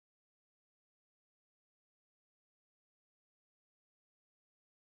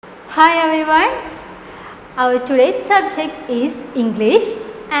Hi everyone, our today's subject is English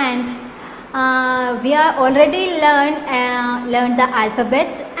and we are already learned the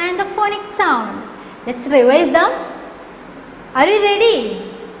alphabets and the phonic sound. Let's revise them. Are you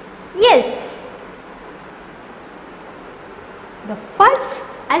ready? Yes. The first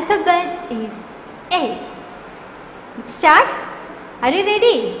alphabet is A. Let's start. Are you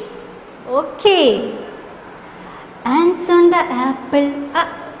ready? Okay. Ants on the apple,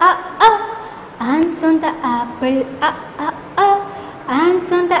 ants on the apple,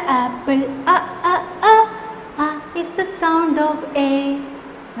 ants on the apple, is the sound of A.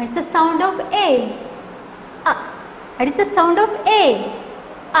 What is the sound of A? What is the sound of A?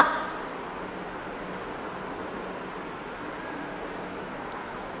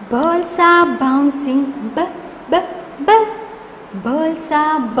 Balls are bouncing, balls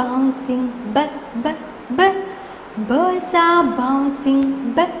are bouncing, balls are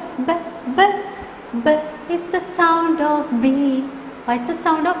bouncing, is the sound of B. What's the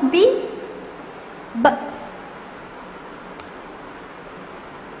sound of B? B.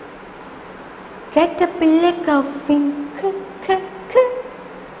 Caterpillar coughing,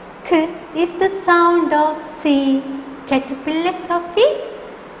 k is the sound of C. Caterpillar coughing,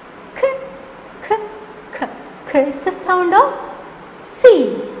 k is the sound of C.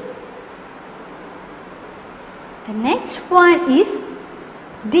 The next one is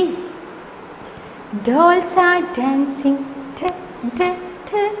D. Dolls are dancing,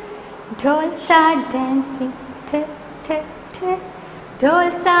 dolls are dancing,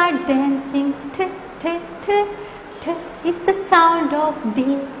 dolls are dancing, is the sound of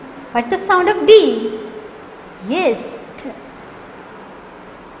D. What's the sound of D? Yes, T.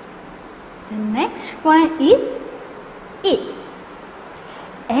 The next one is E.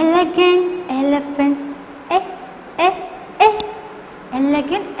 Elegant elephants,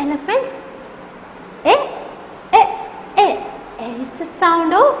 elegant elephants, is the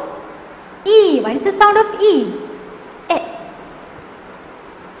sound of E. What is the sound of E?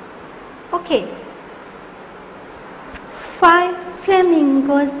 Okay. 5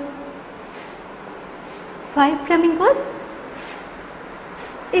 flamingos, 5 flamingos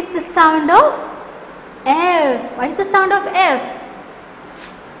is the sound of F. What is the sound of F?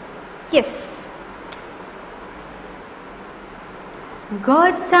 Yes.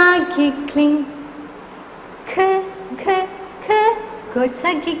 Goats are giggling, goats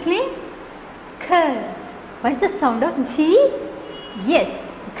are giggling, what is the sound of G? Yes,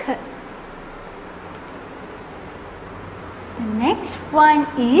 K. The next one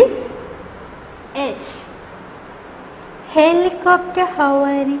is H. Helicopter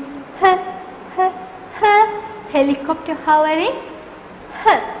hovering, helicopter hovering,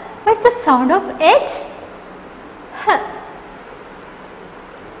 what's the sound of H?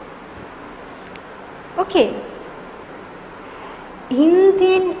 Okay.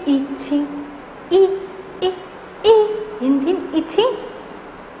 Indian itching, Indian itching,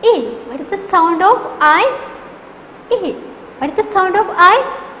 what is the sound of I? What is the sound of I?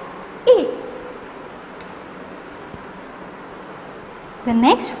 The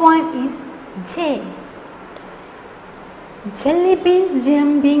next one is J. Jelly beans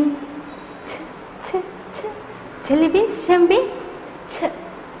jumping, jelly beans jumping,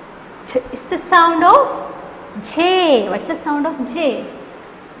 is the sound of J. What's the sound of J?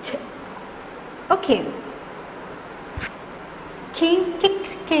 Okay. King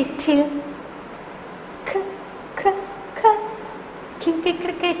kettle, king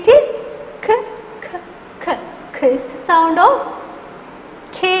kettle, is the sound of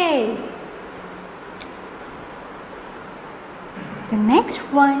K. The next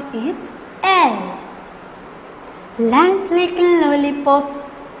one is L. Lance little lollipops,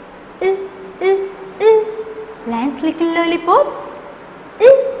 Lance little lollipops,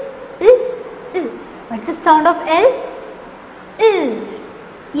 what's the sound of L?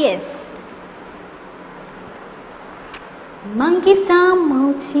 Yes. Monkeys are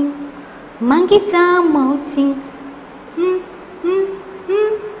marching, monkeys are marching,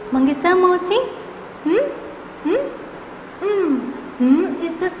 monkeys are marching,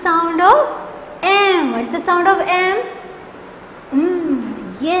 is the sound of M. What is the sound of M?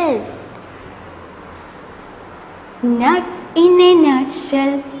 Yes. Nuts in a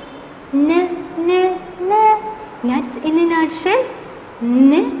nutshell, nuts in a nutshell,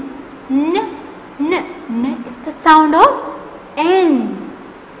 is the sound of N.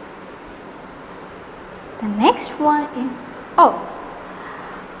 The next one is O.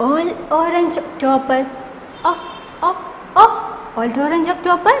 All orange octopus, all orange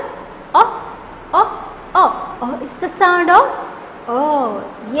octopus, is the sound of Oh,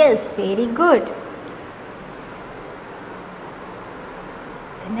 yes, very good.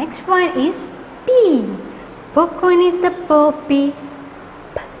 The next one is P. Popcorn is the poppy.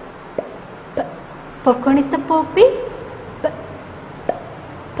 Popcorn is the poppy.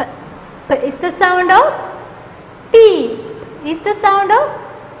 P is the sound of P. Is the sound of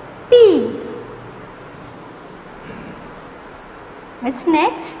P. What's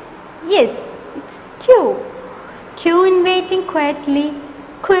next? Yes, it's Q. Q in waiting quietly.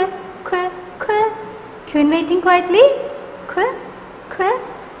 Q. Q in waiting quietly. Q.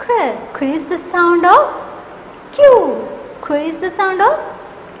 Q is the sound of Q. Q is the sound of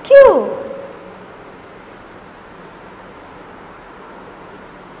Q.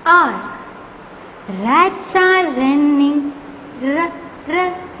 R. Rats are running. R.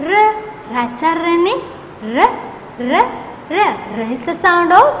 Rats are running. R is the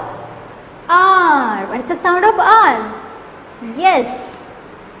sound of R. What is the sound of R? Yes.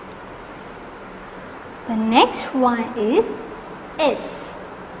 The next one is S.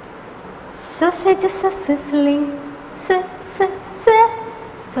 Sausages are sizzling.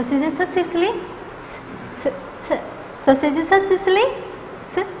 Sausages are sizzling. Sausages are sizzling.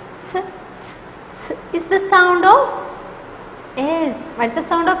 Is the sound of S. What is the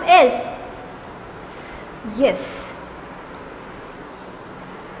sound of S? Yes.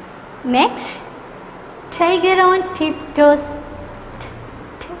 Next, tiger on tiptoes.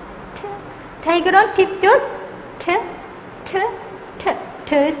 Tiger on tiptoes. T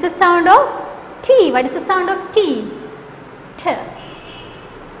is the sound of T. What is the sound of T? T.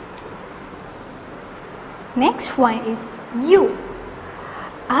 Next one is U.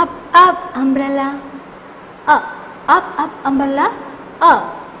 Up umbrella. Up umbrella.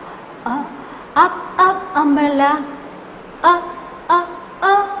 Up umbrella. Up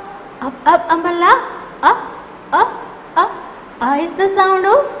umbrella. Is the sound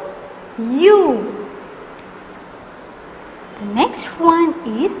of U. The next one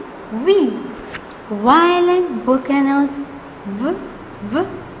is V. Violent volcanoes.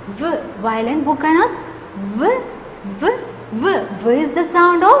 Violent volcanoes. V is the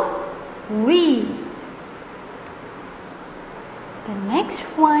sound of V. The next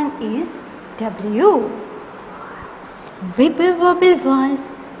one is W. Wibble wobble walls.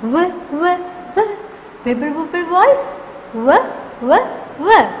 Wibble wobble walls.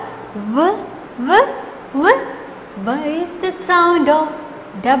 What is the sound of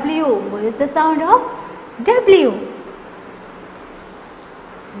W? What is the sound of W?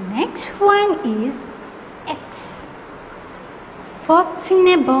 Next one is X. Fox in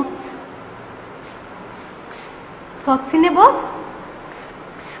a box. Fox in a box.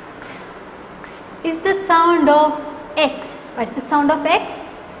 Is the sound of X. What is the sound of X?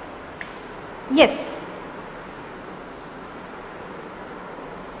 Yes.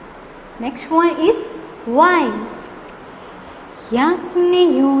 Next one is Y. Yak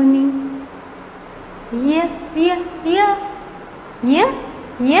ne yawning. Yeah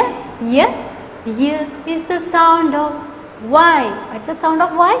is the sound of Y. What's the sound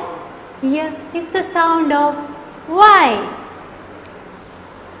of Y? Yeah is the sound of Y.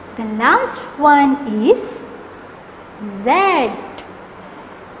 The last one is Z.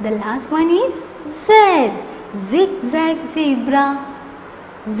 The last one is Z. Zigzag zebra.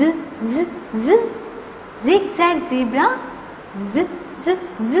 Zigzag zebra. Z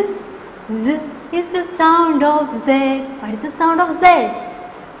is the sound of Z. What is the sound of Z?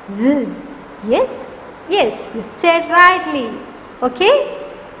 Z. Yes? Yes, you said rightly. Okay?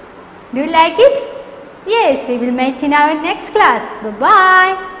 Do you like it? Yes, we will meet in our next class.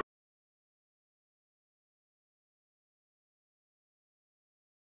 Bye-bye.